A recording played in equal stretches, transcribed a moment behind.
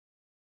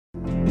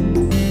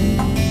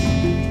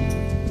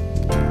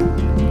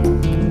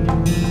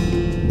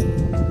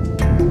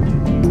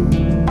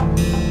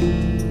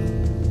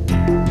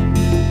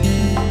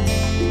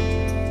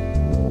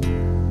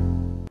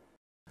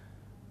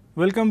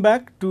Welcome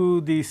back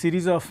to the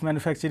series of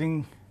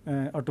manufacturing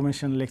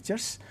automation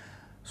lectures.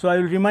 So, I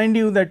will remind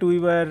you that we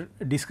were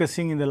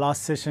discussing in the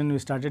last session, we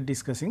started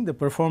discussing the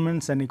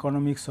performance and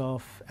economics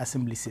of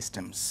assembly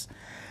systems.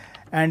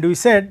 And we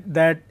said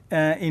that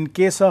in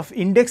case of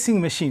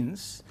indexing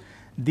machines,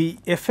 the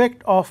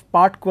effect of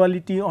part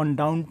quality on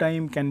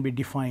downtime can be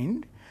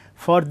defined.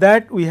 For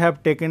that, we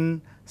have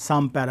taken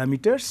some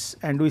parameters,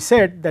 and we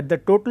said that the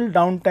total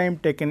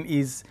downtime taken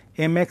is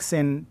mx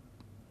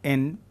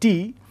and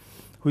t,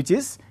 which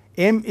is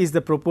m is the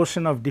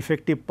proportion of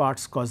defective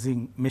parts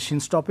causing machine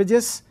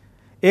stoppages,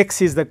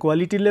 x is the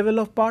quality level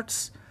of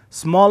parts,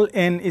 small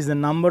n is the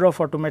number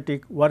of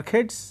automatic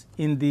workheads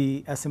in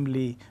the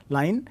assembly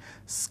line,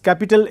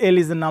 capital L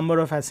is the number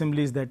of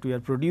assemblies that we are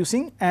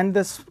producing, and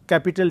the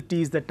capital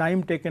T is the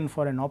time taken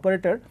for an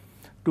operator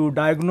to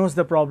diagnose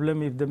the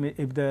problem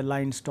if the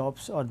line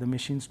stops or the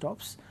machine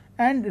stops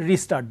and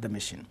restart the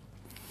machine.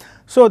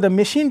 So, the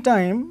machine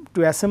time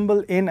to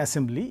assemble n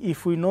assembly,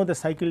 if we know the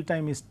cycle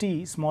time is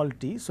t, small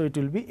t, so it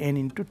will be n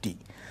into t.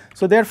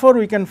 So, therefore,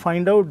 we can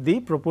find out the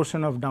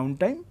proportion of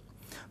downtime,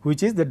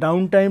 which is the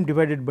downtime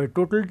divided by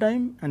total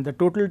time, and the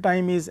total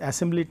time is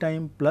assembly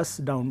time plus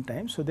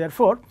downtime. So,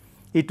 therefore,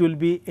 it will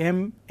be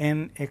m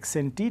n x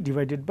n t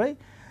divided by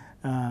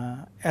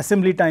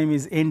assembly time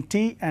is n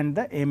t and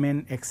the m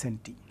n x n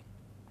t.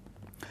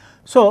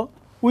 So,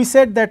 we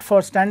said that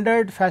for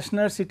standard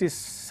fasteners it is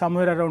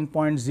somewhere around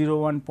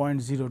 0.01,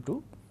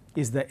 0.02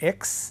 is the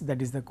x,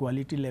 that is the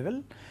quality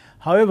level.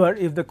 However,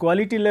 if the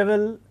quality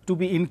level to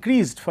be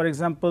increased, for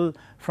example,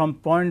 from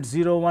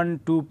 0.01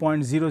 to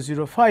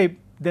 0.005,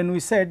 then we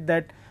said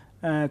that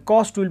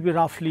cost will be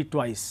roughly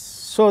twice.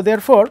 So,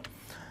 therefore,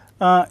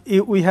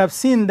 we have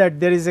seen that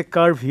there is a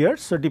curve here.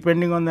 So,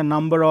 depending on the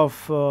number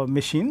of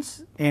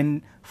machines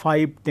n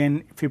 5,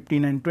 10,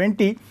 15 and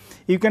 20,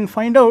 you can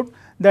find out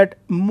that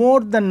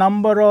more the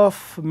number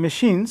of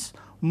machines,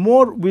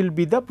 more will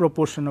be the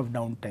proportion of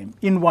downtime,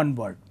 in one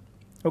word.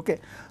 Okay.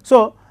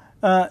 So,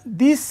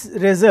 these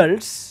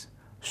results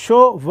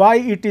show why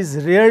it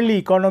is rarely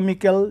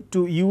economical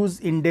to use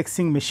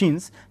indexing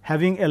machines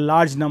having a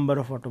large number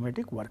of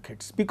automatic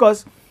workheads,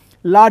 because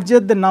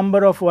larger the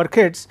number of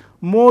workheads,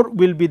 more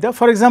will be the,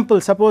 for example,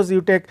 suppose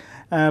you take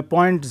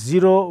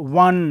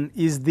 0.01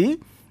 is the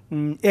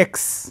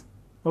x.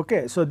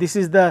 Okay. So, this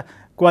is the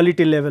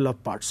quality level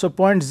of parts. So,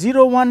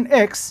 0.01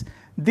 x,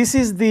 this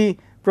is the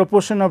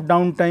proportion of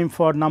downtime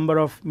for number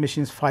of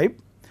machines 5,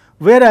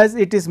 whereas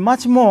it is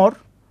much more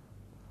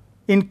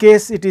in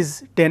case it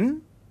is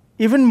 10,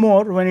 even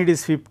more when it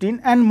is 15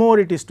 and more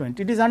it is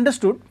 20. It is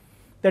understood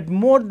that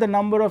more the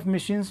number of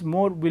machines,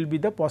 more will be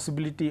the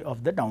possibility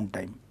of the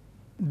downtime.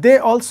 They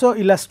also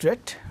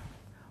illustrate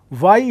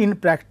why in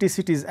practice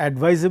it is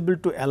advisable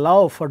to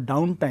allow for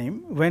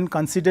downtime when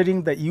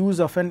considering the use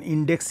of an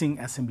indexing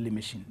assembly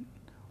machine.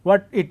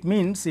 What it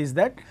means is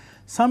that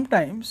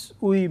sometimes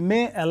we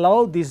may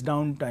allow this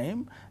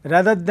downtime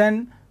rather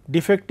than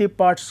defective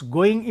parts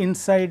going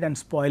inside and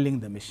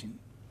spoiling the machine.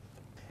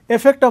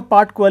 Effect of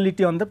part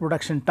quality on the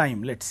production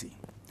time, let us see.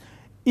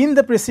 In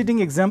the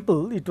preceding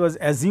example, it was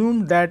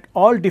assumed that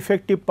all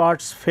defective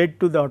parts fed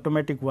to the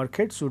automatic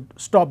workhead should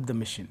stop the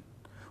machine.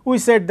 We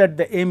said that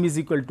the m is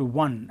equal to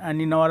 1,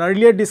 and in our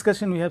earlier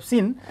discussion we have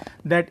seen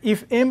that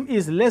if m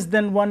is less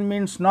than 1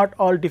 means not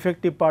all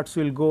defective parts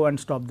will go and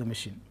stop the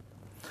machine.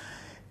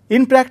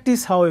 In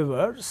practice,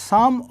 however,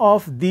 some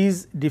of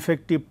these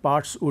defective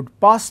parts would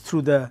pass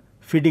through the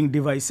feeding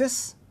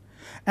devices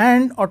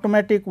and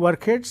automatic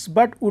workheads,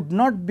 but would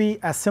not be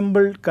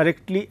assembled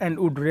correctly and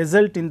would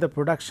result in the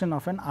production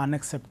of an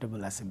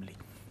unacceptable assembly.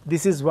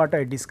 This is what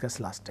I discussed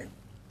last time.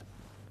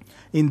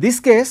 In this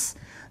case,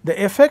 the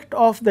effect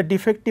of the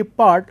defective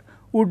part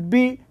would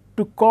be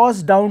to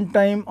cause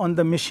downtime on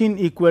the machine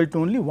equal to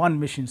only one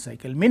machine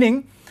cycle,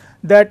 meaning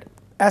that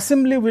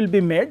assembly will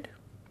be made,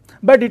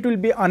 but it will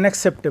be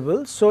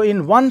unacceptable. So,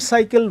 in one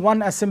cycle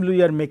one assembly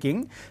we are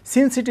making,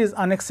 since it is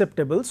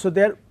unacceptable, so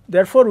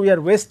therefore, we are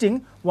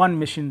wasting one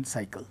machine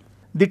cycle.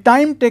 The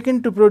time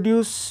taken to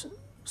produce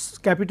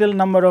capital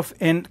number of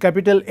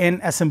capital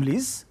N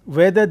assemblies,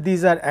 whether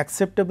these are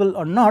acceptable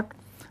or not,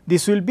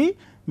 this will be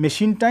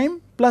machine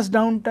time plus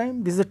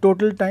downtime, this is the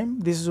total time,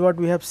 this is what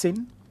we have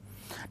seen.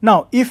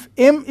 Now, if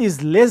m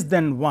is less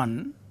than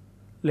 1,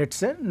 let us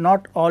say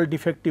not all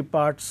defective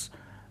parts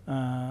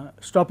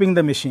stopping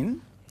the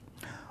machine,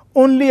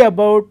 only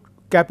about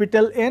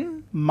capital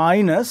N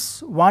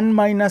minus 1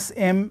 minus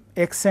m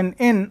x n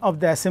n of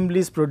the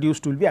assemblies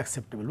produced will be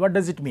acceptable. What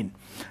does it mean?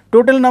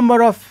 Total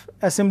number of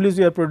assemblies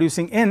we are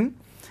producing n,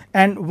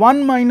 and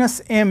 1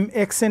 minus m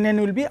x n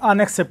n will be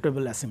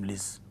unacceptable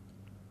assemblies,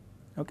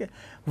 okay.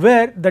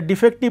 Where the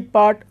defective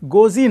part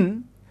goes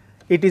in,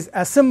 it is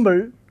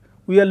assembled,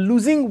 we are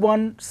losing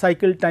one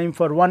cycle time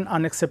for one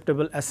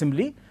unacceptable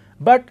assembly,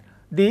 but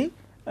the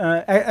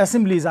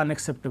assembly is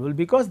unacceptable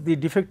because the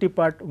defective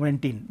part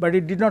went in, but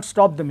it did not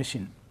stop the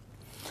machine.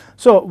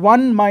 So,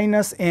 1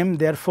 minus m,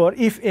 therefore,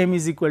 if m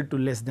is equal to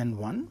less than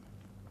 1,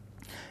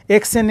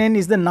 x n n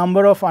is the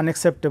number of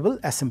unacceptable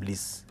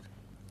assemblies.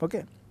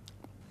 Okay.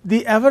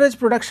 The average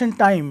production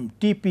time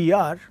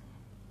TPR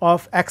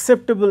of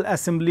acceptable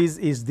assemblies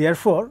is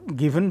therefore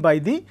given by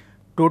the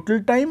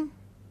total time,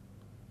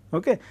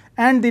 okay,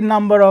 and the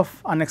number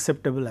of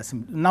unacceptable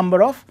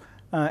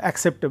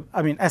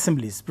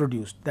assemblies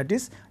produced, that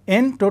is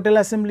n total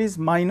assemblies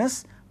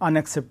minus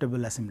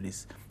unacceptable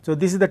assemblies. So,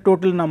 this is the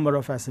total number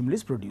of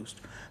assemblies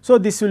produced. So,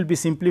 this will be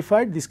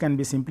simplified, this can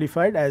be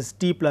simplified as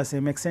T plus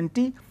mx and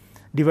T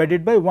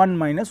divided by 1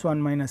 minus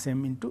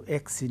m into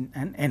x in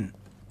an n.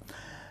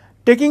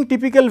 Taking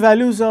typical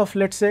values of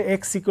let us say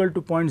x equal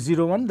to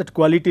 0.01, that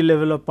quality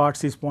level of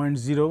parts is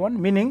 0.01,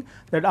 meaning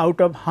that out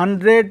of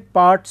 100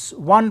 parts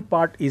 1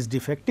 part is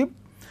defective.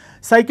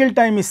 Cycle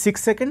time is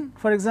 6 seconds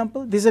for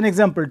example, this is an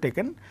example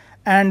taken,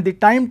 and the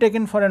time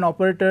taken for an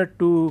operator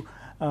to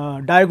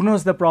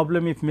diagnose the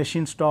problem if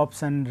machine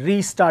stops and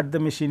restart the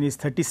machine is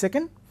 30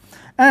 seconds,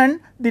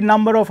 and the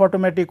number of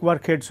automatic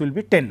workheads will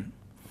be 10.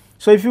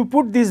 So, if you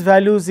put these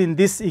values in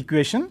this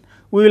equation,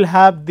 we will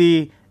have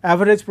the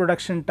average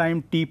production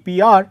time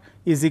TPR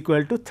is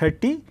equal to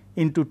 30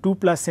 into 2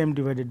 plus m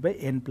divided by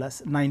n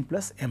plus 9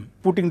 plus m,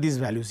 putting these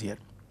values here.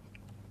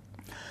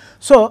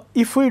 So,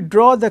 if we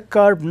draw the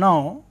curve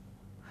now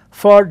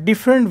for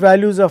different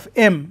values of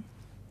m,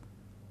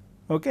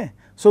 okay,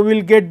 so we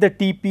will get the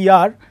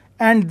TPR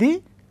and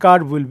the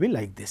curve will be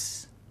like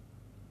this.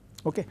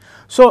 Okay.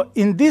 So,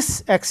 in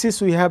this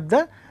axis we have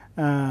the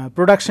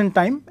production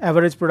time,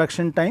 average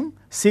production time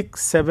 6,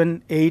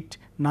 7, 8,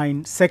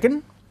 9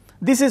 second.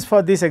 This is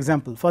for this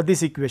example, for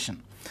this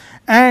equation,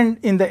 and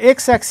in the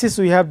x axis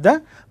we have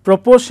the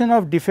proportion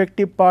of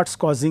defective parts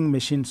causing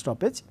machine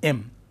stoppage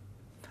m.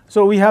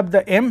 So, we have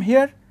the m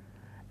here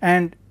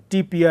and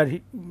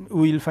TPR,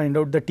 we will find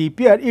out the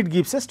TPR, it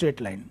gives a straight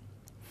line.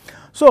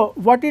 So,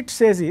 what it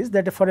says is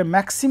that for a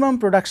maximum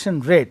production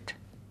rate,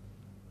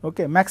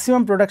 okay,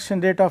 maximum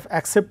production rate of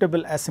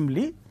acceptable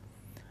assembly,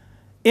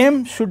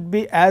 m should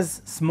be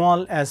as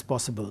small as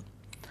possible.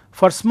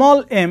 For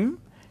small m,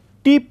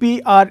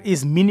 TPR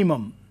is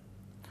minimum.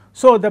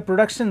 So, the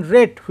production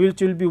rate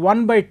which will be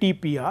 1 by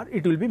TPR,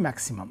 it will be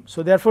maximum.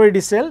 So, therefore, it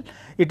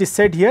is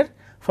said here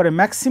for a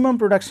maximum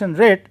production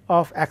rate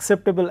of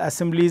acceptable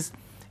assemblies,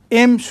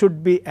 m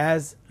should be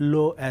as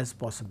low as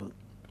possible.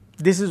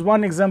 This is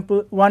one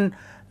example, one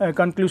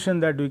conclusion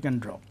that we can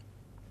draw.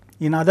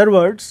 In other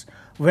words,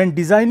 when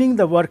designing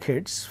the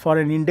workheads for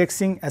an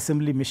indexing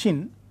assembly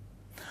machine,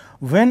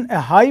 when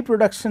a high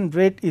production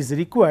rate is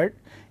required,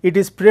 it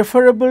is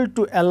preferable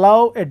to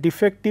allow a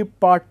defective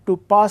part to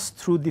pass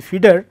through the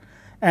feeder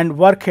and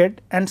workhead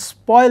and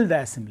spoil the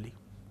assembly,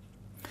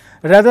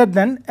 rather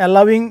than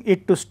allowing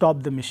it to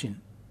stop the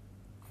machine.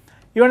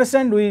 You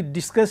understand, we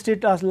discussed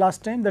it as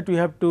last time that we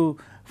have to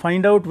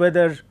find out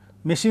whether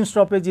machine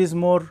stoppage is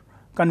more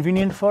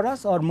convenient for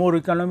us or more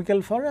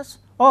economical for us,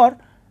 or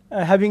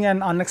having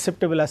an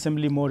unacceptable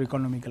assembly more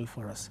economical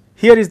for us.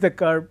 Here is the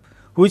curve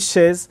which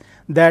says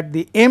that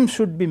the m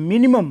should be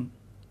minimum.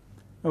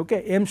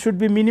 Okay, m should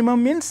be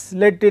minimum means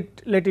let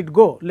it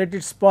go, let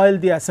it spoil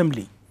the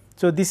assembly.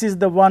 So, this is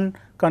the one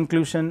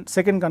conclusion,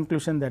 second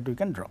conclusion that we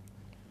can draw.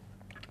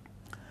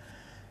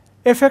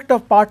 Effect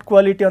of part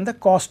quality on the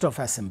cost of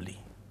assembly.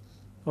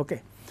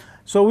 Okay.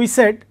 So, we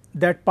said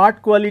that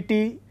part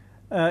quality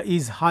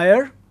is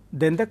higher,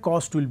 then the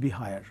cost will be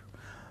higher.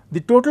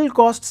 The total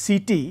cost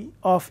CT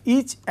of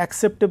each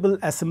acceptable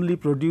assembly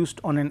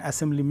produced on an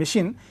assembly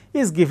machine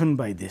is given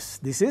by this.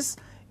 This is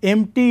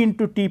MT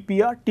into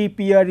TPR,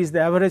 TPR is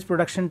the average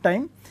production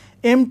time,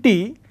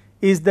 MT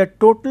is the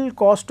total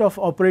cost of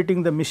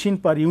operating the machine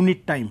per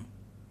unit time,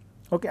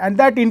 okay, and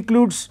that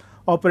includes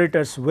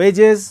operators'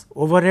 wages,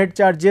 overhead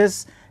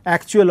charges,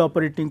 actual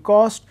operating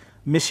cost,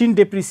 machine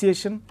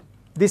depreciation,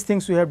 these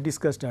things we have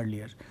discussed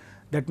earlier.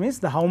 That means,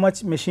 the how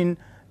much machine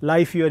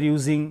life you are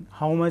using,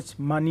 how much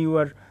money you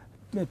are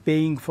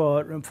paying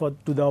for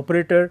to the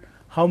operator,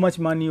 how much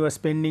money you are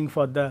spending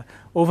for the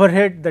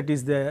overhead, that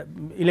is the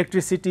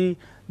electricity,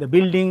 the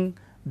building,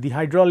 the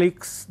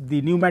hydraulics,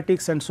 the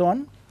pneumatics and so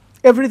on,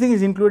 everything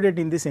is included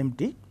in this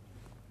MT,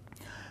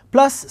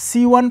 plus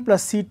C1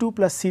 plus C2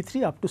 plus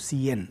C3 up to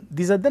Cn.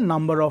 These are the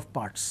number of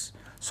parts.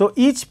 So,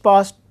 each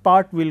part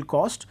will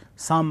cost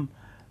some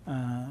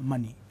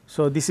money.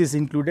 So, this is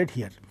included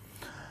here.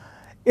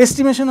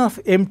 Estimation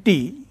of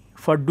MT,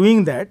 for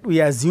doing that we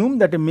assume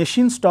that a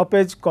machine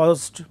stoppage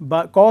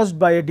caused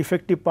by a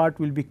defective part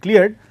will be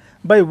cleared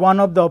by one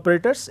of the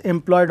operators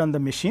employed on the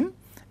machine,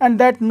 and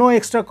that no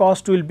extra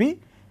cost will be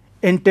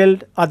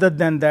entailed other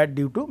than that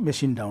due to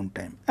machine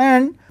downtime.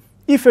 And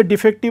if a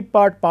defective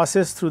part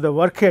passes through the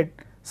workhead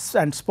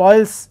and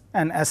spoils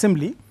an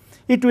assembly,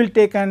 it will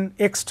take an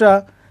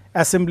extra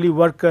assembly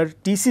worker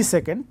TC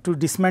second to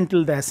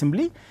dismantle the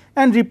assembly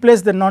and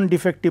replace the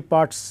non-defective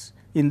parts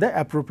in the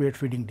appropriate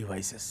feeding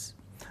devices.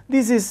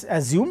 This is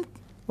assumed.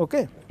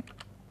 Okay.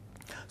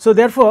 So,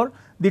 therefore,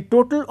 the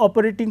total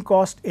operating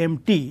cost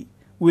MT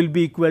will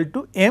be equal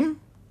to M,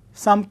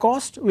 some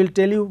cost will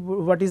tell you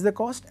what is the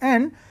cost,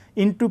 and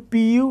into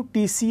PU,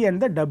 TC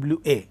and the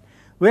WA,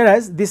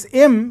 whereas this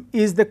M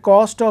is the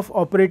cost of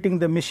operating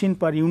the machine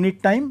per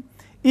unit time,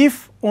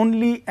 if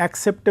only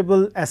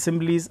acceptable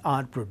assemblies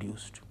are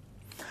produced.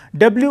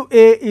 WA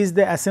is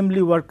the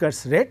assembly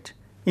workers rate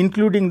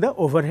including the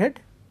overhead,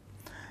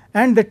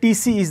 and the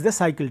TC is the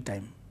cycle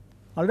time.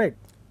 All right.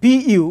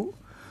 PU,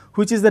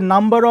 which is the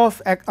number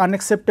of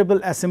unacceptable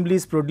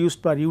assemblies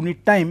produced per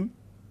unit time,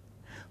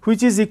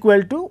 which is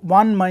equal to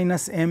 1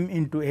 minus m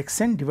into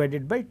xn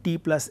divided by t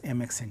plus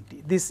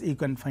mxnt. This you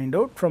can find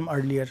out from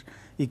earlier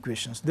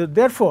equations.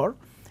 Therefore,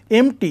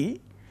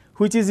 mt,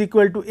 which is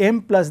equal to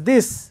m plus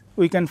this,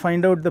 we can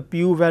find out the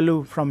pu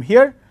value from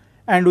here,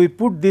 and we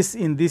put this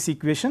in this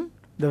equation,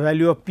 the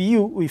value of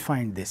pu, we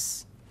find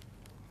this.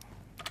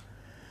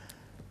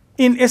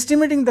 In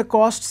estimating the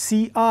cost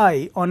C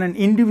I on an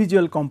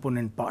individual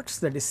component parts,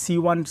 that is C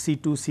 1, C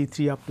 2, C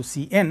 3 up to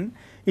C n,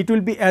 it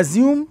will be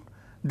assumed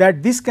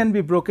that this can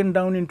be broken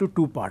down into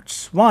two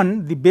parts.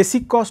 One, the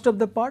basic cost of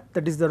the part,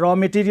 that is the raw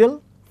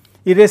material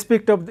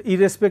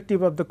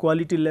irrespective of the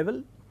quality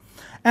level,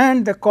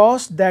 and the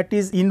cost that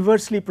is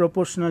inversely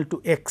proportional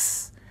to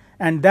x,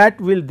 and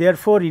that will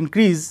therefore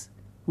increase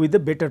with the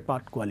better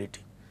part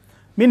quality.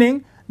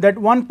 Meaning that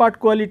one part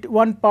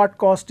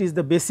cost is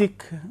the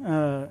basic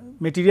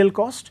material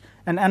cost,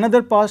 and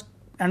another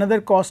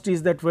cost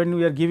is that when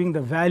we are giving the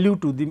value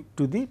to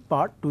the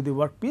part, to the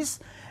workpiece,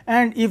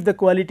 and if the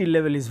quality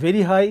level is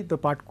very high, the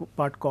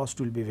part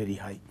cost will be very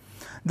high.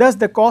 Thus,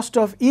 the cost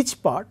of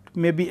each part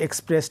may be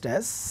expressed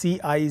as C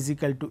I is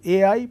equal to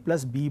A I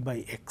plus B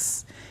by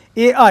x.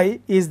 A I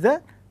is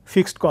the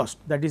fixed cost,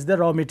 that is the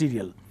raw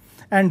material,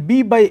 and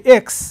B by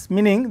x,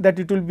 meaning that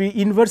it will be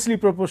inversely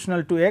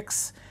proportional to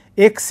x.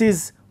 X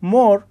is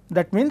more,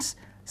 that means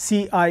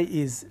C I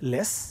is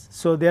less.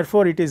 So,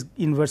 therefore, it is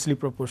inversely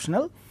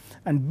proportional,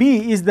 and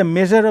B is the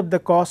measure of the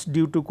cost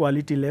due to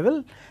quality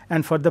level,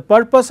 and for the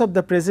purpose of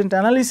the present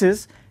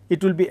analysis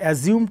it will be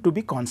assumed to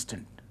be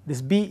constant.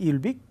 This B will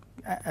be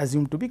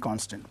assumed to be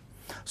constant.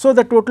 So,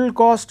 the total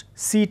cost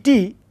C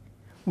T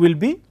will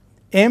be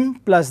m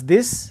plus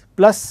this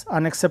plus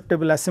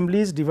unacceptable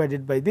assemblies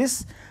divided by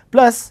this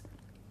plus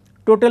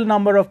total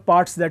number of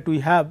parts that we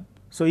have.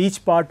 So,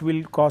 each part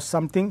will cost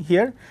something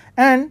here,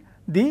 and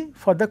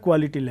for the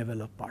quality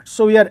level of parts.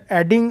 So, we are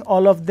adding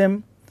all of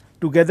them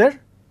together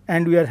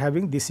and we are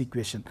having this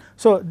equation.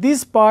 So,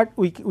 this part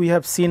we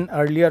have seen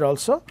earlier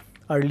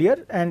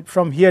and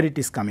from here it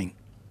is coming.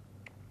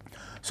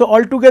 So,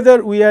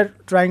 altogether we are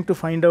trying to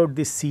find out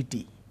this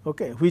CT,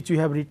 okay, which we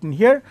have written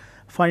here,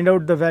 find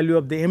out the value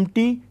of the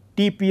MT,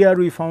 TPR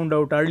we found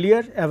out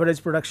earlier,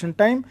 average production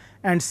time,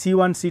 and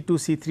C1, C2,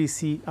 C3,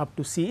 C up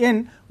to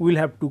Cn will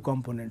have two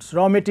components,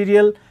 raw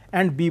material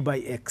and B by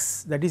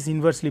x, that is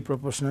inversely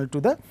proportional to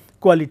the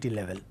quality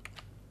level.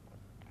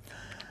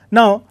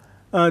 Now,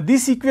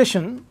 this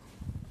equation,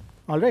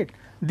 all right,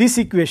 this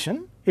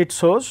equation it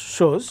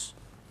shows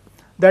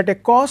that a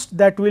cost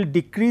that will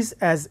decrease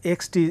as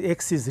x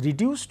is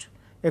reduced,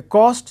 a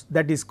cost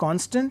that is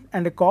constant,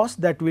 and a cost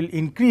that will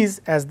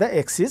increase as the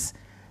x is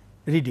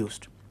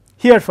reduced.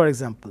 Here, for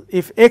example,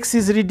 if x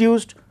is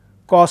reduced,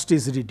 cost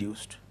is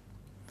reduced.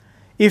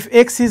 If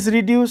x is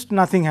reduced,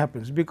 nothing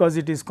happens because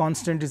it is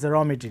constant, is a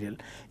raw material.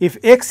 If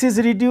x is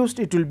reduced,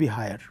 it will be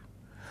higher.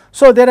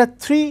 So, there are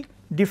three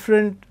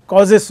different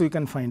causes we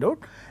can find out,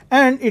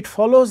 and it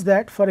follows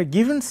that for a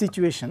given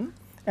situation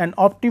an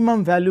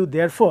optimum value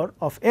therefore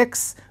of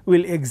x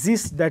will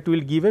exist that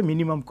will give a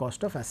minimum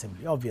cost of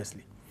assembly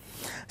obviously.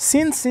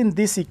 Since in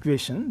this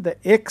equation the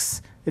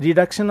x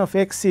reduction of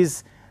x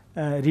is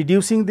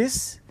reducing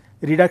this,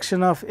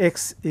 reduction of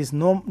x is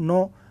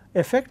no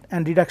effect,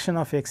 and reduction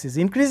of x is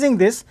increasing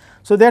this.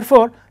 So,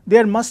 therefore,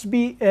 there must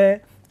be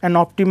an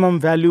optimum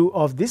value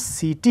of this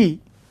CT,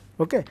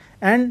 okay,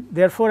 and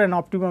therefore, an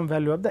optimum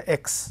value of the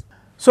x.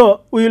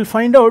 So, we will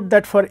find out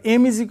that for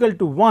m is equal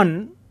to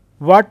 1,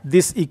 what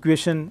this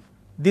equation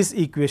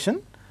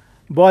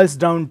boils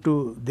down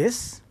to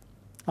this,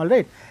 all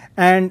right,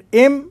 and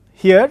m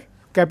here,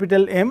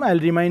 capital M, I will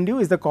remind you,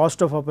 is the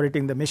cost of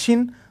operating the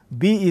machine,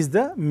 B is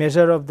the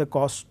measure of the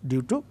cost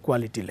due to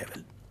quality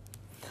level.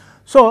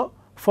 So,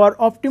 for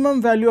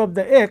optimum value of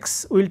the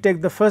x, we will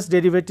take the first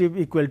derivative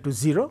equal to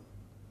 0.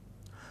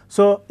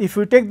 So, if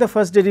we take the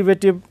first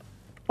derivative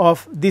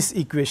of this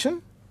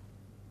equation,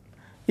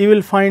 you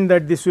will find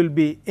that this will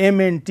be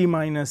mnt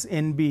minus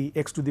nb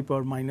x to the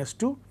power minus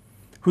 2,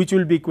 which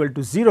will be equal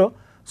to 0.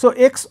 So,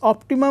 x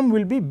optimum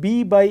will be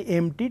b by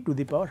mt to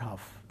the power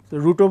half, so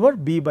root over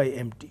b by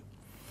mt.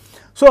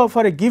 So,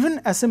 for a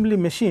given assembly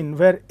machine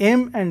where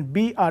m and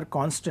b are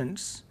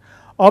constants,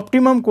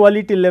 optimum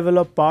quality level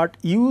of part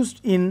used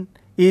in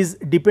is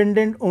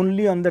dependent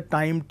only on the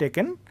time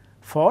taken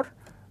for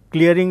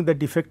clearing the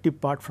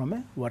defective part from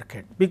a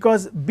workhead,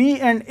 because b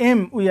and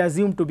m we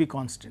assume to be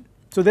constant.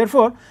 So,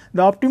 therefore,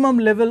 the optimum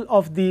level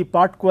of the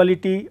part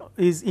quality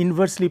is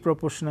inversely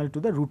proportional to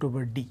the root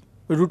over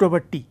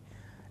t,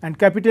 and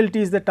capital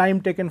T is the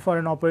time taken for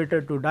an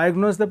operator to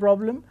diagnose the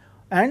problem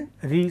and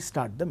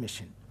restart the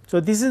machine. So,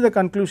 this is the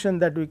conclusion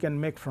that we can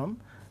make from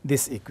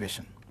this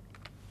equation.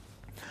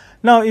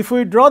 Now, if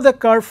we draw the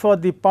curve for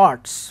the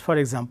parts, for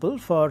example,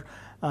 for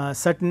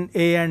certain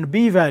A and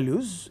B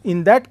values,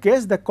 in that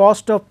case the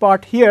cost of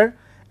part here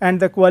and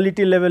the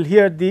quality level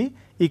here, the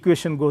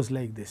equation goes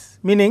like this,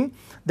 meaning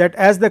that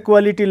as the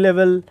quality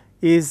level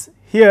is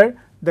here,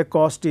 the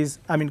cost is,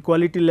 I mean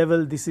quality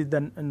level, this is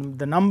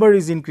the number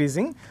is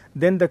increasing,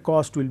 then the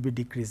cost will be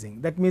decreasing.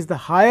 That means the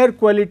higher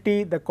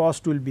quality, the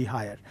cost will be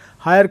higher,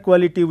 higher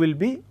quality will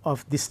be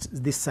of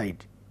this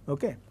side.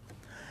 Okay.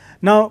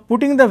 Now,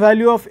 putting the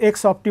value of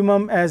x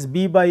optimum as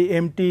b by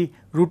mt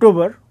root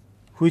over,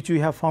 which we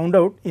have found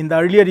out in the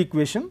earlier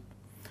equation,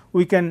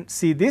 we can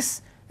see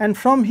this, and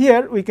from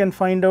here we can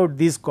find out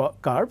these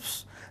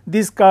curves.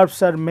 These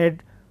curves are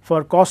made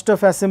for cost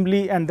of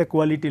assembly and the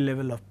quality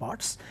level of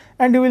parts,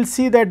 and you will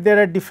see that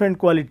there are different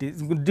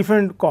qualities,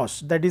 different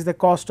costs, that is the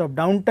cost of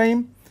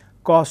downtime,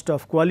 cost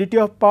of quality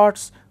of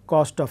parts,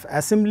 cost of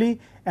assembly,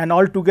 and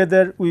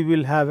altogether we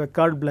will have a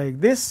curve like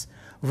this,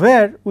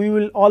 where we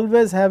will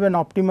always have an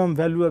optimum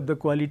value of the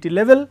quality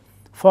level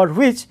for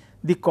which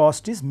the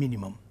cost is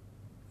minimum.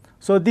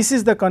 So, this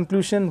is the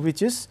conclusion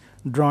which is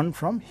drawn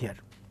from here.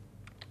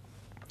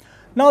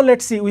 Now, let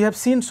us see, we have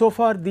seen so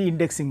far the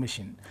indexing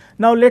machine.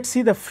 Now, let us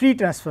see the free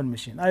transfer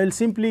machine. I will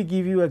simply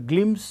give you a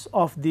glimpse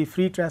of the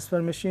free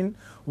transfer machine,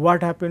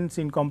 what happens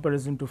in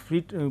comparison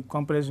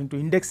to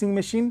indexing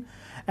machine,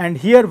 and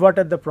here what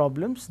are the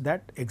problems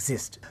that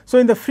exist. So,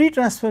 in the free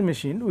transfer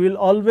machine, we will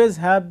always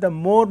have the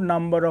more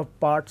number of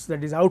parts,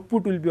 that is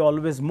output will be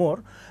always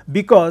more,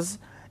 because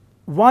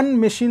one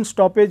machine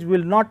stoppage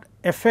will not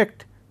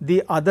affect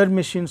the other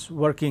machines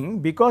working,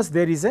 because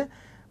there is a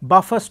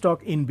buffer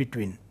stock in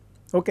between.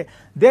 Okay.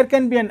 There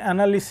can be an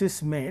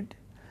analysis made.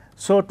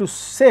 So, to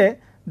say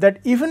that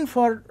even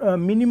for a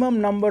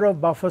minimum number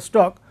of buffer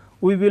stock,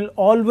 we will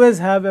always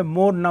have a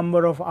more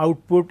number of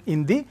output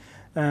in the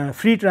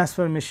free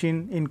transfer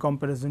machine in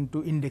comparison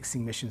to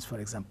indexing machines, for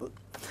example.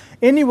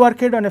 Any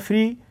workhead on a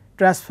free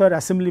transfer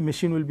assembly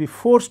machine will be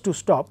forced to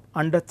stop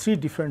under 3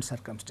 different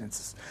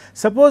circumstances.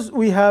 Suppose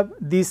we have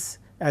this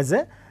as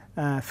a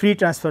free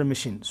transfer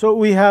machine. So,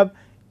 we have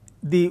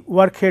the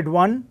workhead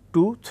 1,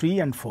 2, 3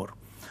 and 4.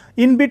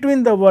 In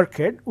between the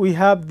workhead, we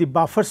have the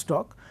buffer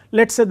stock.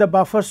 Let us say the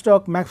buffer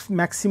stock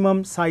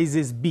maximum size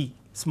is b,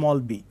 small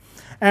b,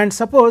 and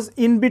suppose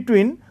in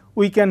between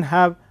we can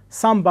have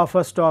some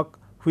buffer stock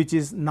which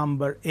is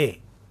number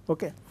a.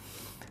 Okay.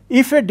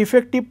 If a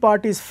defective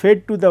part is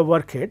fed to the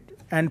workhead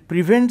and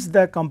prevents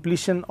the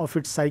completion of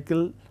its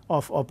cycle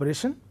of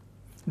operation,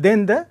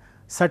 then the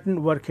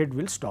certain workhead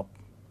will stop.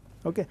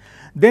 Okay.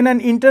 Then an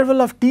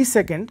interval of t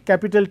second,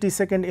 capital T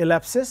second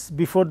elapses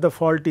before the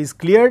fault is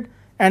cleared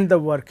and the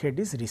workhead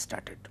is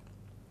restarted.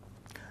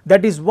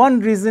 That is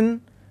one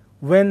reason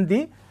when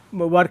the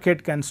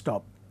workhead can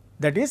stop,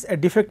 that is a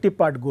defective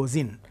part goes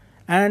in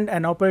and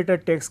an operator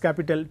takes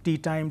capital T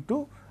time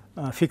to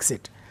fix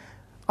it.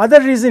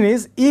 Other reason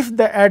is if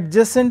the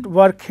adjacent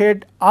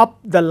workhead up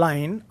the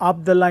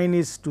line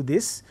is to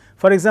this,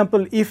 for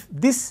example, if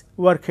this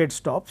workhead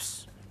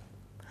stops,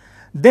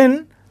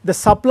 then the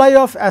supply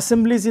of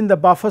assemblies in the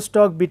buffer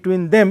stock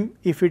between them,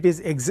 if it is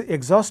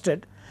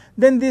exhausted,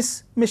 then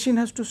this machine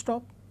has to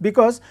stop,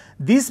 because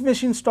this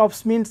machine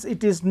stops means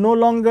it is no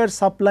longer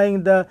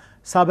supplying the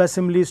sub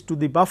assemblies to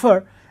the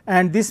buffer,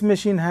 and this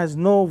machine has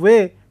no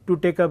way to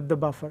take up the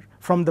buffer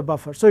from the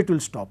buffer. So, it will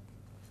stop.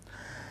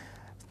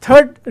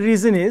 Third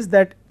reason is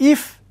that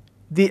if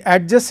the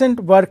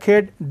adjacent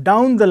workhead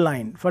down the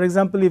line, for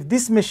example, if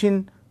this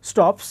machine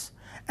stops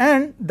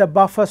and the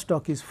buffer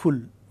stock is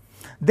full,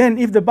 then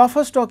if the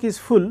buffer stock is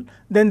full,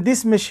 then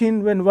this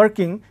machine when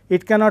working,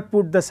 it cannot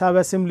put the sub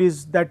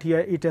assemblies that here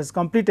it has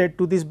completed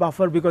to this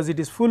buffer because it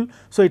is full.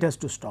 So, it has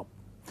to stop.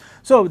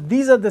 So,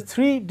 these are the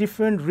 3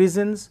 different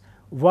reasons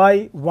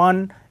why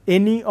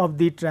any of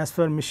the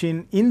transfer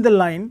machine in the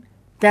line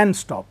can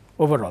stop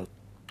overall.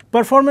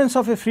 Performance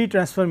of a free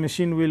transfer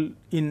machine will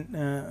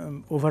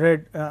in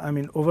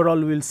overall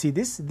we will see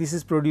this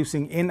is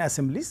producing n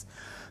assemblies.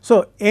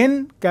 So,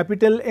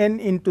 capital N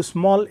into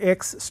small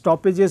x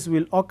stoppages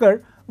will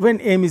occur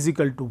when m is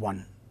equal to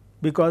 1,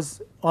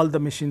 because all the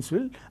machines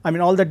will,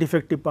 all the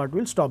defective part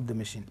will stop the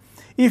machine.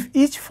 If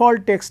each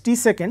fault takes t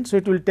seconds, so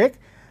it will take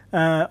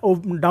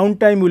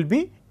downtime will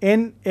be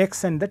n,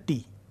 x and the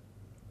t,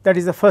 that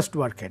is the first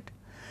workhead.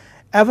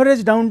 Average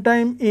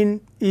downtime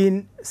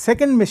in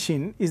second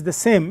machine is the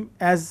same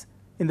as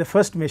in the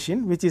first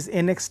machine, which is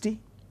nxt,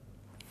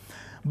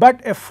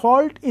 but a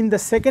fault in the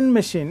second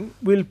machine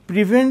will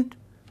prevent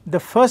the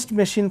first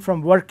machine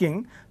from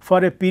working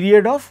for a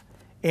period of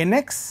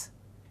nx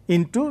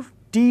into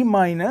t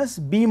minus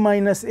b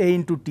minus a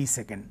into t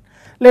second.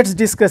 Let us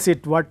discuss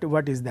it,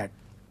 what is that.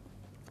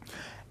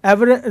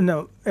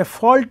 A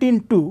fault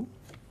in 2,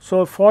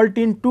 so fault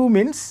in 2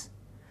 means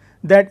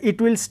that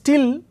it will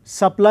still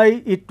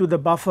supply it to the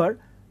buffer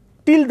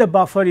till the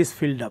buffer is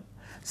filled up.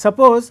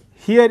 Suppose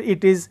here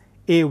it is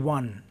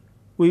A1,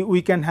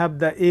 we can have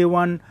the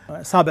A1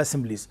 sub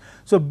assemblies.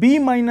 So, B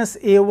minus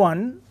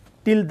A1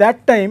 till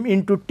that time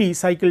into T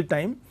cycle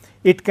time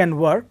it can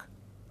work,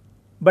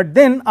 but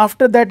then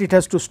after that it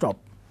has to stop.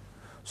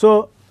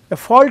 So, a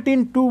fault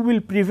in 2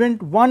 will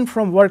prevent 1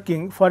 from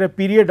working for a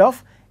period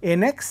of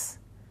nx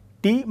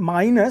t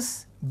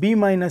minus b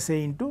minus a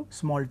into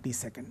small t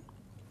second.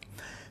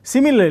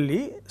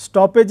 Similarly,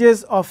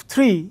 stoppages of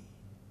 3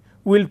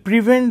 will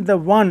prevent the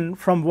 1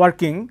 from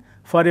working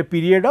for a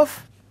period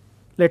of,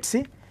 let us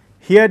see,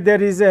 here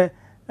there is a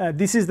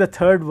this is the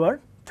third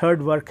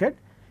workhead.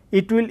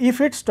 It will,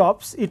 if it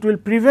stops, it will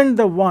prevent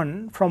the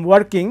 1 from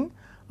working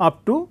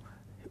up to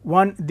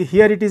 1,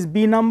 here it is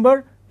b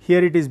number,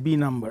 here it is b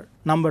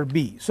number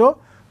b. So,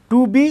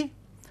 2b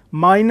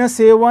minus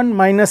a1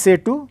 minus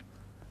a2,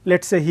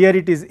 let us say here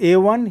it is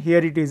a1, here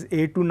it is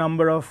a2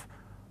 number of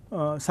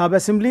sub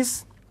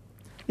assemblies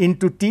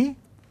into t,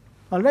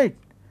 all right,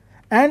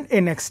 and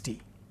nxt.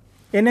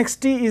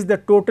 nxt is the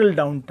total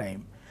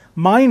downtime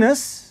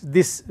minus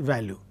this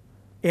value,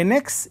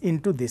 nx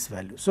into this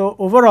value. So,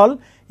 overall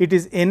it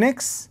is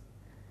nx,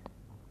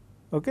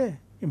 okay,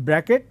 in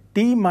bracket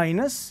t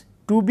minus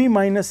 2b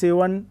minus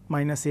a1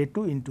 minus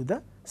a2 into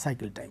the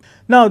cycle time.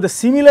 Now, the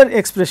similar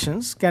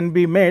expressions can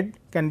be made,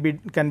 can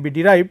be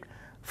derived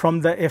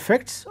from the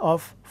effects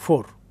of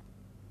 4,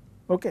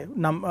 okay,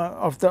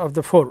 of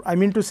the 4. I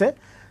mean to say,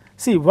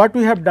 see what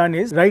we have done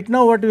is, right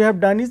now what we have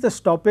done is the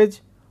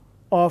stoppage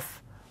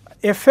of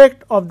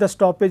effect of the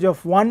stoppage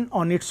of 1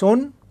 on its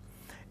own,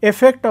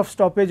 effect of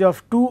stoppage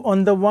of 2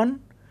 on the 1,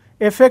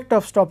 effect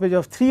of stoppage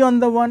of 3 on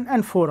the 1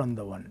 and 4 on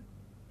the 1.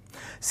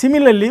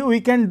 Similarly,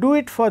 we can do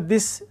it for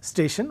this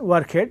station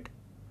workhead,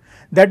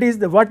 that is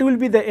what will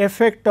be the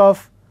effect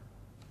of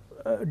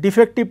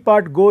defective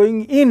part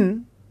going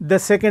in the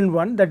second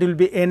one, that will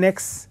be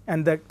nx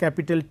and the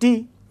capital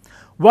T.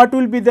 What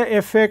will be the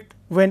effect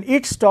when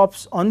it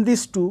stops on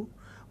these 2,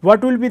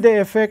 what will be the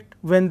effect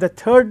when the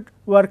third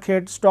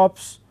workhead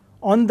stops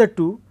on the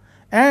 2,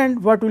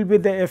 and what will be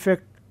the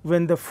effect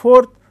when the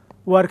fourth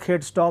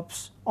workhead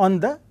stops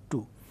on the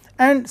 2,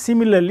 and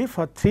similarly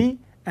for 3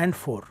 and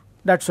 4,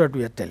 that is what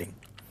we are telling.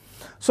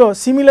 So,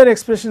 similar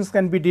expressions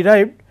can be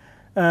derived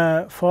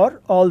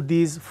for all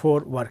these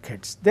 4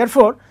 workheads.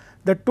 Therefore,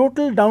 the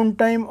total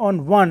downtime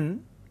on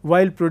 1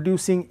 while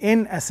producing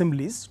n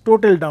assemblies,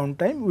 total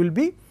downtime will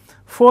be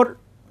 4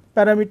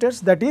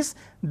 parameters, that is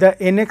the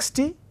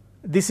nxt,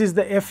 this is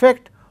the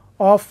effect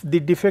of the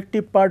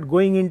defective part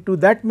going into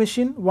that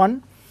machine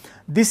 1,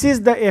 this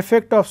is the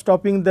effect of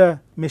stopping the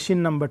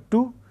machine number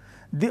 2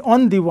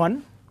 on the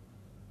 1,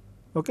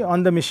 okay,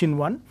 on the machine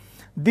 1,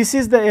 this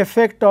is the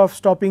effect of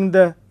stopping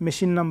the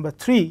machine number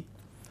 3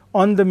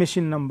 on the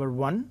machine number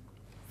 1,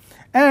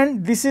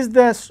 and this is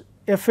the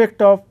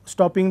effect of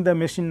stopping the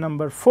machine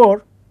number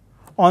 4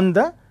 on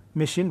the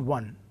machine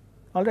 1.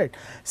 All right.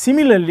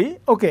 Similarly,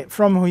 okay,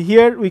 from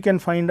here we can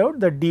find out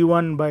that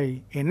d1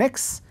 by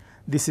nx,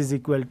 this is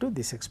equal to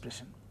this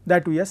expression,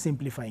 that we are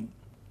simplifying.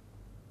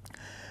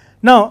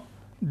 Now,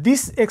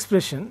 this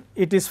expression,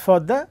 it is for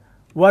the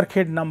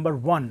workhead number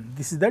 1,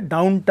 this is the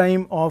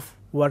downtime of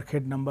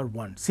workhead number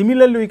 1.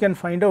 Similarly, we can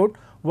find out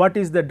what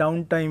is the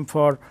downtime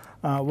for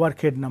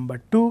workhead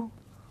number 2,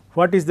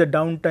 what is the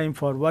downtime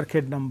for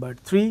workhead number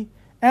 3,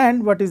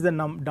 and what is the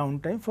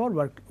downtime for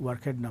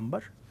workhead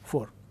number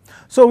 4.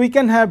 So, we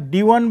can have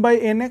d1 by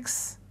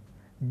nx,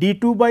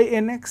 d2 by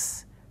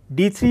nx,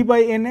 d3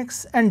 by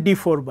nx and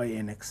d4 by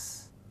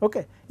nx,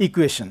 okay,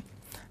 equation,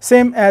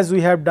 same as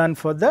we have done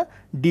for the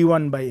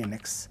d1 by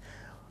nx.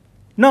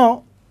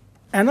 Now,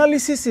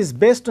 analysis is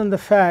based on the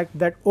fact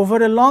that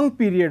over a long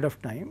period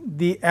of time,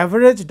 the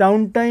average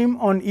downtime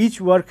on each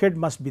workhead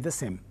must be the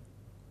same,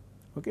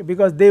 okay,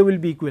 because they will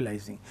be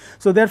equalizing.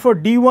 So, therefore,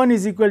 d1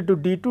 is equal to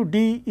d2,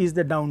 d is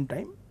the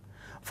downtime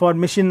for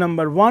machine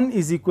number 1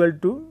 is equal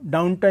to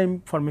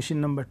downtime for machine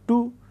number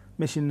 2,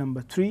 machine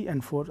number 3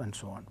 and 4 and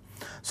so on.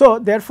 So,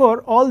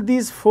 therefore, all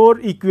these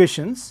 4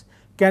 equations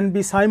can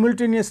be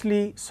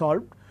simultaneously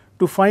solved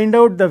to find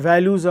out the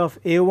values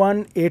of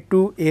a1,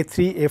 a2,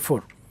 a3,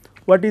 a4.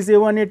 What is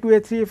a1, a2,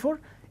 a3, a4?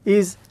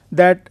 Is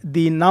that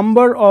the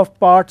number of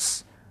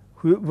parts,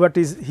 what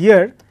is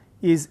here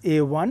is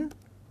a1,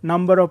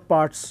 number of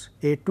parts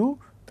a2,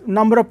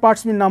 number of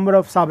parts mean number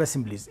of sub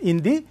assemblies in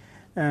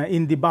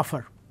the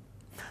buffer.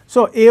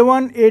 So,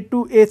 a1, a2,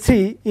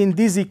 a3 in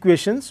these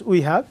equations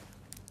we have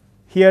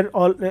here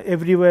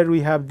everywhere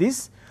we have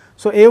this.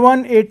 So,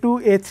 a1, a2,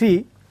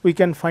 a3 we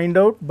can find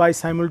out by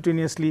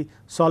simultaneously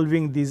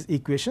solving these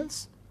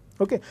equations.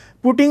 Okay.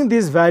 Putting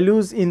these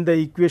values in the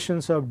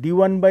equations of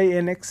d1 by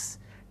nx,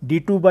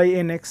 d2 by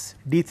nx,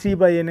 d3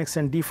 by nx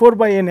and d4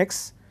 by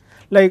nx,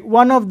 like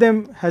one of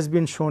them has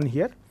been shown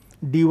here,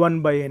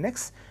 d1 by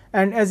nx,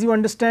 and as you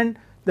understand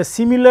the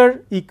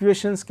similar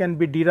equations can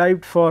be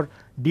derived for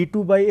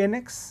d2 by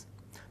nx,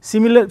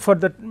 similar for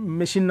the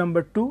machine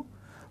number 2.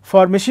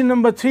 For machine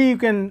number 3 you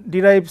can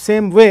derive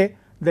same way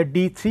the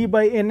d3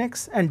 by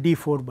nx and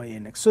d4 by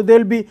nx. So, there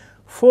will be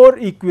 4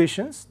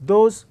 equations,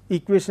 those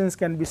equations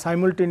can be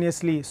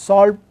simultaneously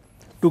solved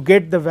to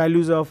get the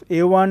values of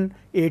a1,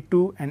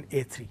 a2 and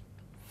a3.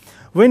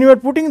 When you are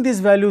putting these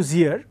values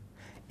here,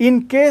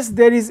 in case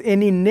there is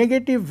any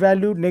negative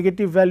value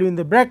in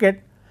the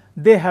bracket,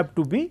 they have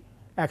to be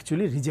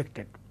actually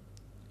rejected.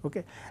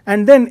 Okay.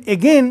 And then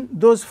again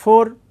those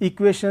 4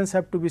 equations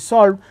have to be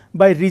solved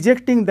by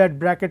rejecting that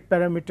bracket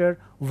parameter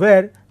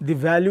where the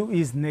value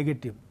is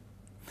negative.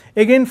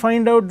 Again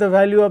find out the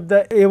value of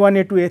the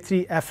A1, A2,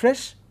 A3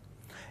 afresh,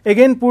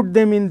 again put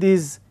them in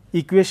these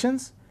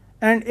equations,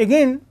 and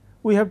again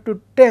we have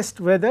to test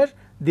whether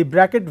the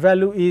bracket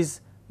value is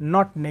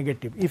not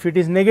negative. If it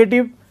is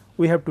negative,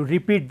 we have to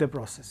repeat the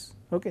process.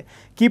 Okay.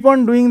 Keep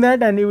on doing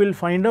that and you will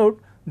find out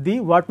the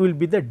what will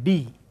be the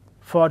D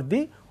for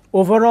the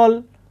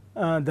overall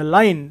the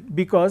line,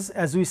 because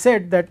as we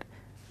said that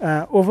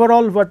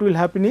overall what will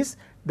happen is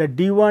the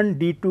D1,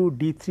 D2,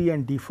 D3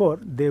 and D4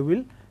 they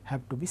will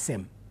have to be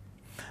same.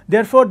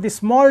 Therefore, the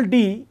small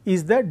d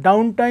is the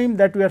downtime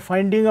that we are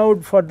finding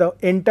out for the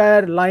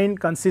entire line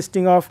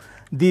consisting of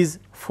these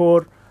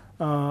 4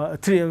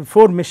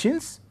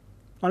 machines.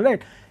 All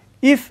right.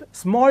 If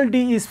small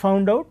d is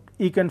found out,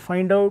 you can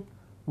find out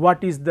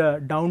what is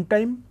the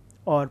downtime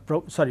or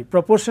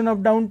proportion of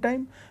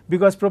downtime,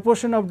 because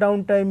proportion of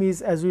downtime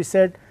is, as we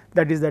said,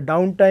 that is the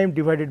downtime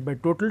divided by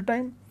total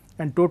time,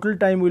 and total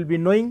time will be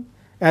knowing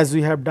as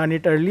we have done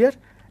it earlier,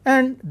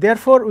 and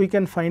therefore, we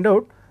can find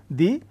out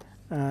the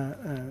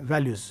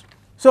values.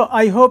 So,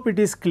 I hope it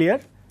is clear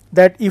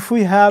that if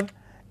we have,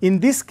 in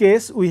this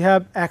case we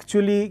have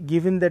actually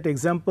given that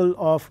example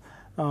of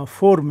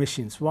 4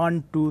 machines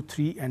 1, 2,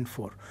 3 and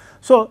 4.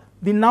 So,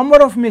 the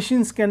number of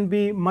machines can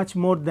be much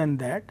more than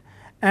that,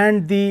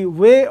 and the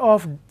way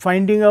of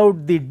finding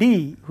out the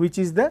D, which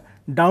is the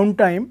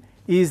downtime,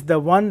 is the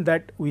one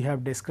that we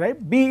have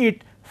described, be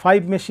it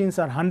 5 machines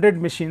or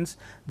 100 machines,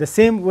 the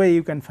same way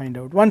you can find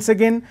out. Once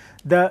again,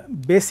 the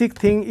basic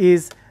thing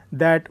is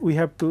that we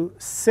have to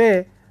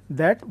say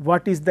that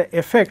what is the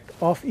effect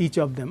of each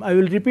of them. I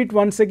will repeat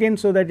once again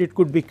so that it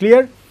could be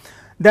clear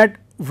that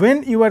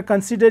when you are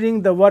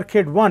considering the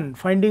workhead 1,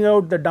 finding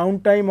out the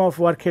downtime of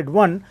workhead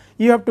 1,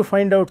 you have to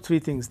find out 3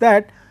 things: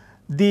 that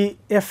the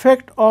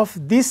effect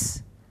of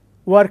this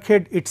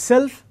workhead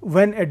itself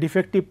when a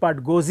defective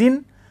part goes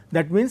in,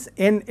 that means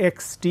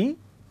nxt,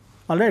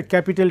 all right,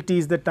 capital T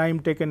is the time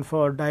taken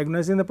for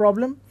diagnosing the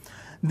problem.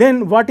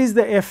 Then what is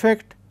the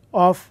effect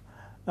of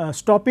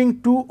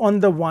stopping 2 on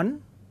the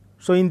 1.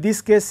 So, in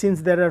this case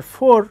since there are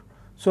 4,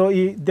 so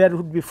there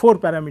would be 4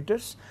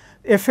 parameters,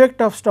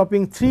 effect of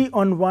stopping 3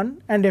 on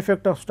 1 and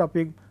effect of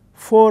stopping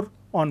 4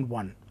 on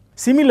 1.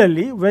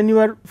 Similarly, when you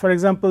are, for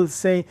example,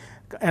 say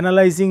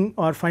analyzing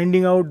or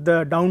finding out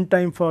the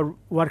downtime for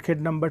workhead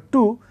number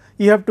 2,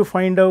 you have to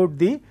find out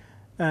the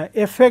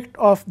effect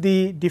of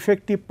the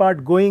defective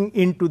part going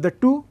into the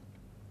 2,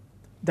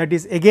 that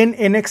is again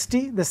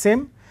nxt the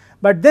same,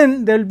 but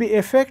then there will be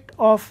effect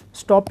of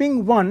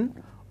stopping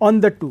 1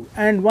 on the 2,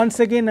 and once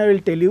again I will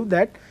tell you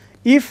that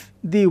if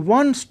the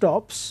 1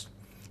 stops,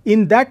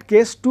 in that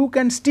case 2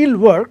 can still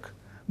work,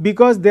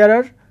 because there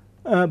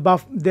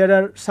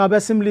are sub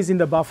assemblies in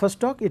the buffer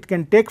stock, it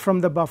can take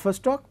from the buffer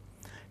stock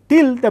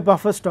till the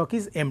buffer stock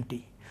is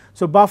empty.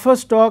 So, buffer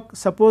stock,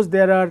 suppose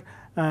there are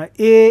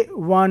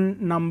A1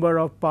 number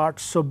of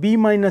parts. So, B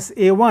minus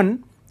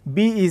A1,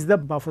 B is the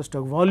buffer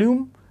stock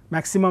volume,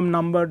 maximum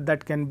number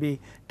that can be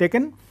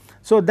taken.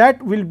 So,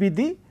 that will be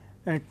the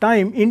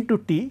time into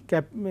t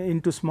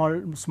into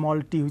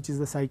small t, which is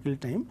the cycle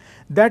time,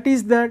 that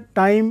is the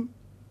time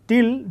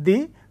till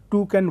the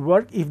 2 can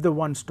work if the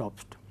 1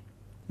 stops.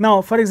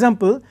 Now, for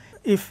example,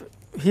 if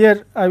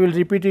here I will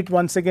repeat it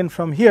once again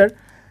from here.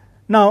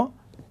 Now,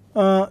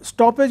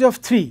 stoppage of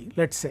 3,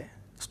 let us say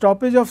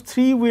stoppage of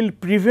 3 will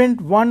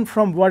prevent 1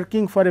 from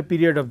working for a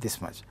period of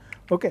this much.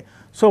 Okay.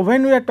 So,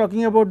 when we are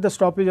talking about the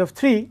stoppage of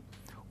 3,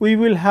 we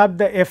will have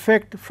the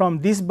effect from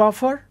this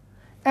buffer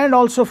and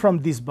also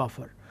from this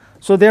buffer.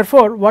 So,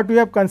 therefore, what we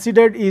have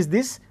considered is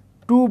this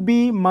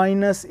 2b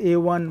minus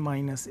A1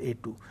 minus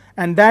A2,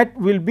 and that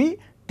will be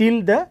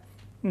till the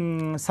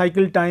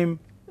cycle time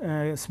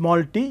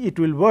small t it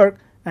will work,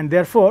 and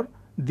therefore,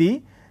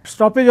 the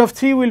stoppage of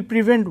 3 will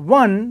prevent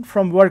 1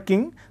 from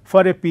working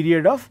for a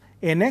period of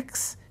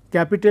nx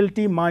capital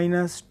T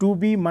minus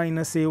 2b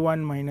minus A1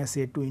 minus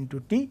A2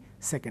 into t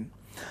second.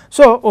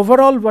 So,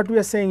 overall what we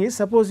are saying is,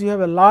 suppose you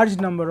have a large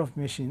number of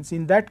machines,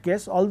 in that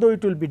case although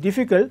it will be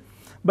difficult,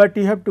 but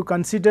you have to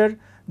consider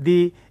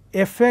the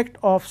effect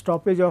of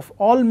stoppage of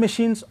all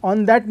machines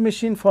on that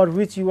machine for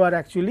which you are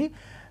actually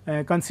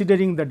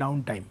considering the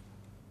downtime.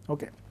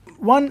 Okay.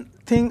 One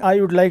thing I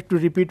would like to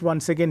repeat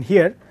once again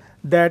here,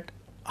 that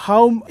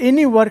how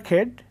any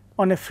workhead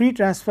on a free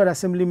transfer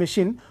assembly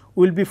machine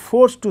will be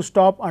forced to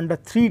stop under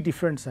 3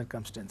 different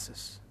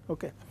circumstances.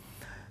 Okay.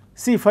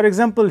 See, for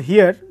example,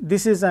 here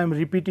this is I am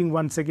repeating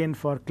once again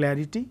for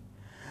clarity,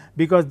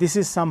 because this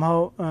is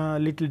somehow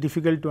little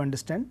difficult to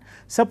understand.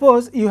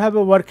 Suppose you have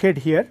a workhead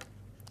here,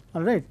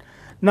 all right.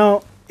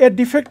 Now, a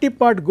defective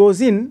part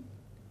goes in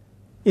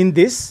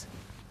this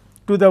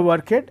to the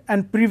workhead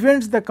and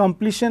prevents the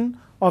completion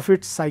of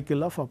its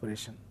cycle of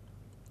operation,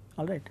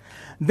 all right.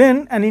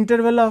 Then an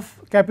interval of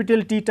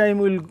capital T time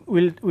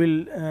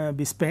will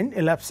be spent,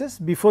 elapses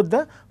before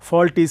the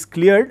fault is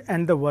cleared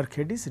and the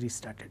workhead is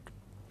restarted.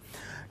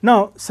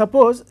 Now,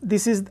 suppose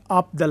this is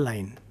up the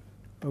line,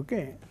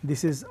 Okay.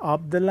 This is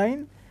up the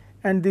line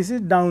and this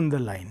is down the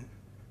line.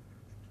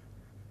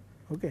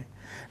 Okay.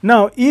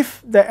 Now,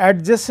 if the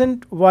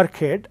adjacent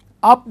workhead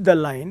up the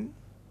line,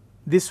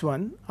 this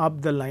one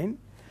up the line,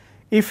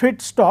 if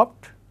it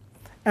stopped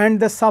and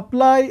the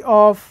supply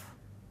of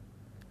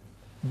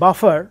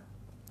buffer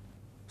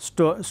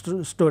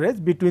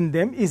storage between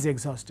them is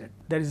exhausted,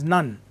 there is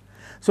none.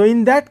 So,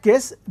 in that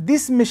case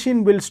this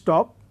machine will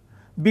stop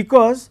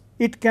because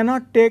it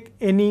cannot take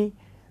any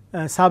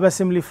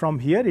subassembly from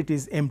here, it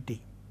is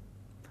empty.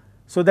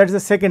 So, that is the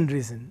second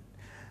reason.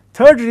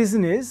 Third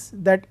reason is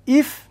that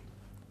if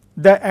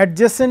the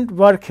adjacent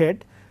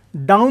workhead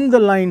down the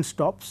line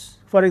stops,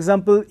 for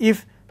example,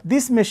 if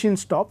this machine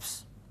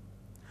stops,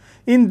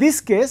 in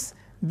this case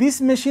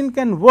this machine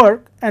can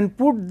work and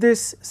put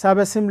this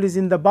subassemblies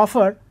in the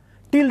buffer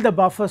till the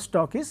buffer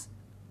stock is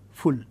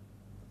full.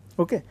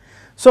 Okay.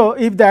 So,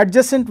 if the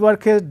adjacent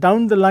workhead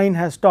down the line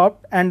has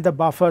stopped and the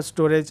buffer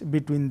storage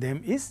between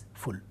them is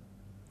full.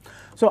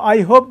 So,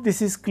 I hope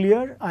this is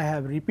clear. I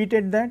have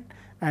repeated that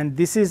and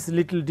this is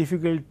little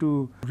difficult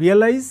to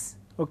realize.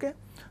 Okay.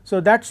 So,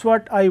 that is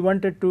what I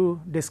wanted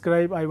to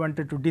describe, I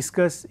wanted to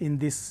discuss in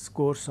this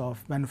course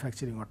of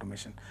manufacturing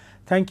automation.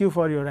 Thank you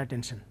for your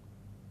attention.